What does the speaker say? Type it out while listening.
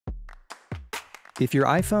If your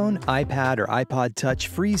iPhone, iPad, or iPod Touch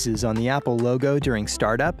freezes on the Apple logo during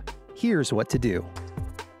startup, here's what to do.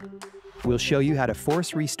 We'll show you how to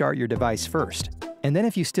force restart your device first, and then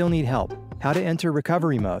if you still need help, how to enter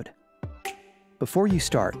recovery mode. Before you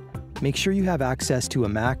start, make sure you have access to a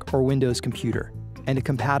Mac or Windows computer and a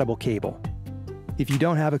compatible cable. If you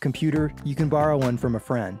don't have a computer, you can borrow one from a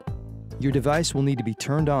friend. Your device will need to be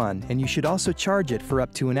turned on, and you should also charge it for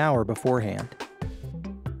up to an hour beforehand.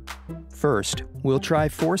 First, we'll try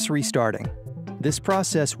force restarting. This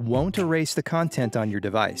process won't erase the content on your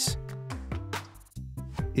device.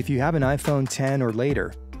 If you have an iPhone 10 or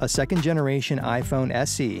later, a second-generation iPhone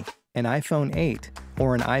SE, an iPhone 8,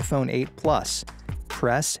 or an iPhone 8 Plus,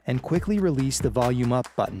 press and quickly release the volume up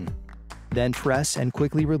button. Then press and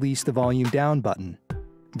quickly release the volume down button.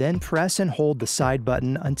 Then press and hold the side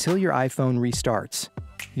button until your iPhone restarts.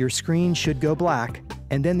 Your screen should go black,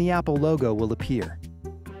 and then the Apple logo will appear.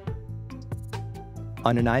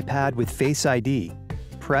 On an iPad with Face ID,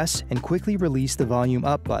 press and quickly release the volume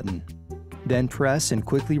up button. Then press and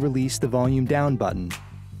quickly release the volume down button.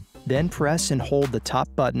 Then press and hold the top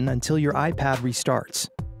button until your iPad restarts.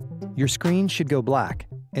 Your screen should go black,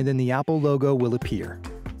 and then the Apple logo will appear.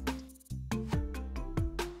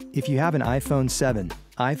 If you have an iPhone 7,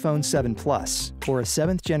 iPhone 7 Plus, or a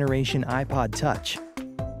 7th generation iPod Touch,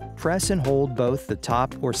 press and hold both the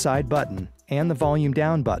top or side button and the volume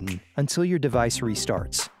down button until your device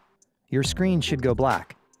restarts. Your screen should go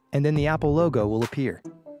black, and then the Apple logo will appear.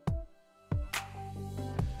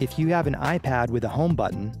 If you have an iPad with a home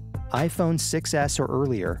button, iPhone 6s or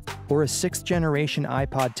earlier, or a 6th generation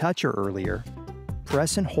iPod Touch or earlier,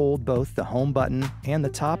 press and hold both the home button and the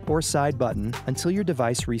top or side button until your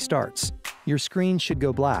device restarts. Your screen should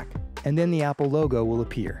go black, and then the Apple logo will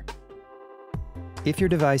appear. If your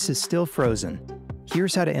device is still frozen,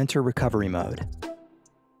 here's how to enter recovery mode.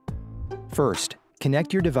 First,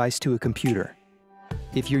 connect your device to a computer.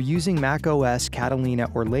 If you're using macOS Catalina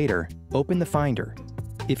or later, open the Finder.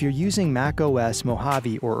 If you're using macOS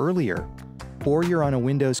Mojave or earlier, or you're on a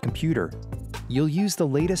Windows computer, you'll use the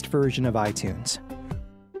latest version of iTunes.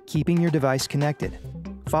 Keeping your device connected,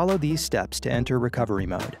 follow these steps to enter recovery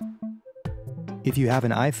mode. If you have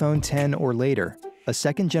an iPhone 10 or later, a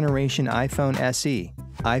second-generation iPhone SE,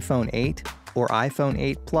 iPhone 8, or iPhone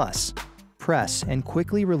 8 Plus, press and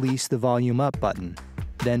quickly release the volume up button.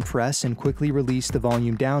 Then press and quickly release the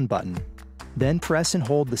volume down button. Then press and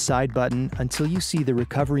hold the side button until you see the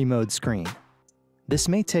recovery mode screen. This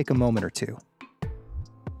may take a moment or two.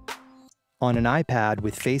 On an iPad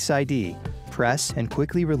with Face ID, press and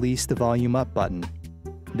quickly release the volume up button.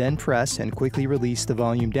 Then press and quickly release the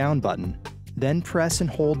volume down button. Then press and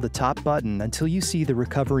hold the top button until you see the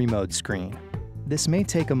recovery mode screen. This may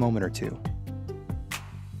take a moment or two.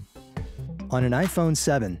 On an iPhone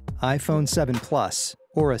 7, iPhone 7 Plus,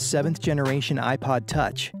 or a 7th generation iPod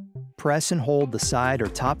Touch, press and hold the side or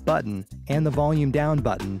top button and the volume down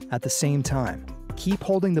button at the same time. Keep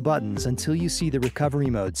holding the buttons until you see the recovery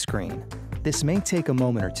mode screen. This may take a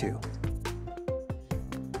moment or two.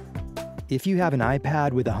 If you have an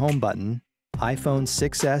iPad with a home button, iPhone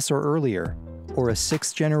 6s or earlier, or a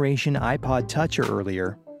 6th generation iPod Touch or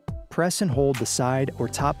earlier, press and hold the side or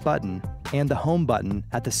top button and the home button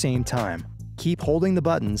at the same time. Keep holding the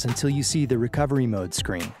buttons until you see the recovery mode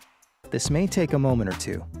screen. This may take a moment or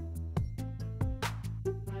two.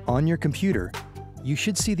 On your computer, you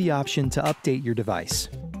should see the option to update your device.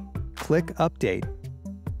 Click Update,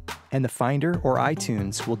 and the Finder or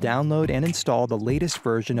iTunes will download and install the latest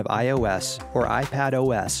version of iOS or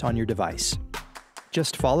iPadOS on your device.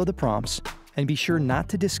 Just follow the prompts and be sure not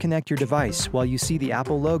to disconnect your device while you see the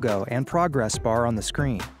Apple logo and progress bar on the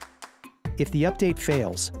screen. If the update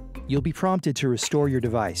fails, you'll be prompted to restore your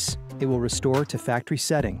device. It will restore to factory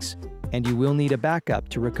settings, and you will need a backup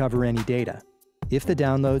to recover any data. If the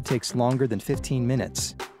download takes longer than 15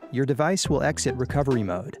 minutes, your device will exit recovery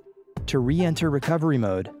mode. To re-enter recovery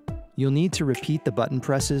mode, you'll need to repeat the button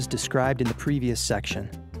presses described in the previous section.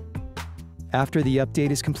 After the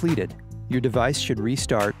update is completed, your device should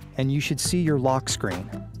restart and you should see your lock screen.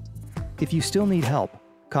 If you still need help,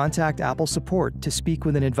 contact Apple Support to speak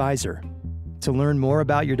with an advisor. To learn more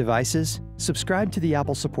about your devices, subscribe to the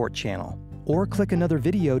Apple Support channel, or click another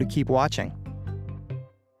video to keep watching.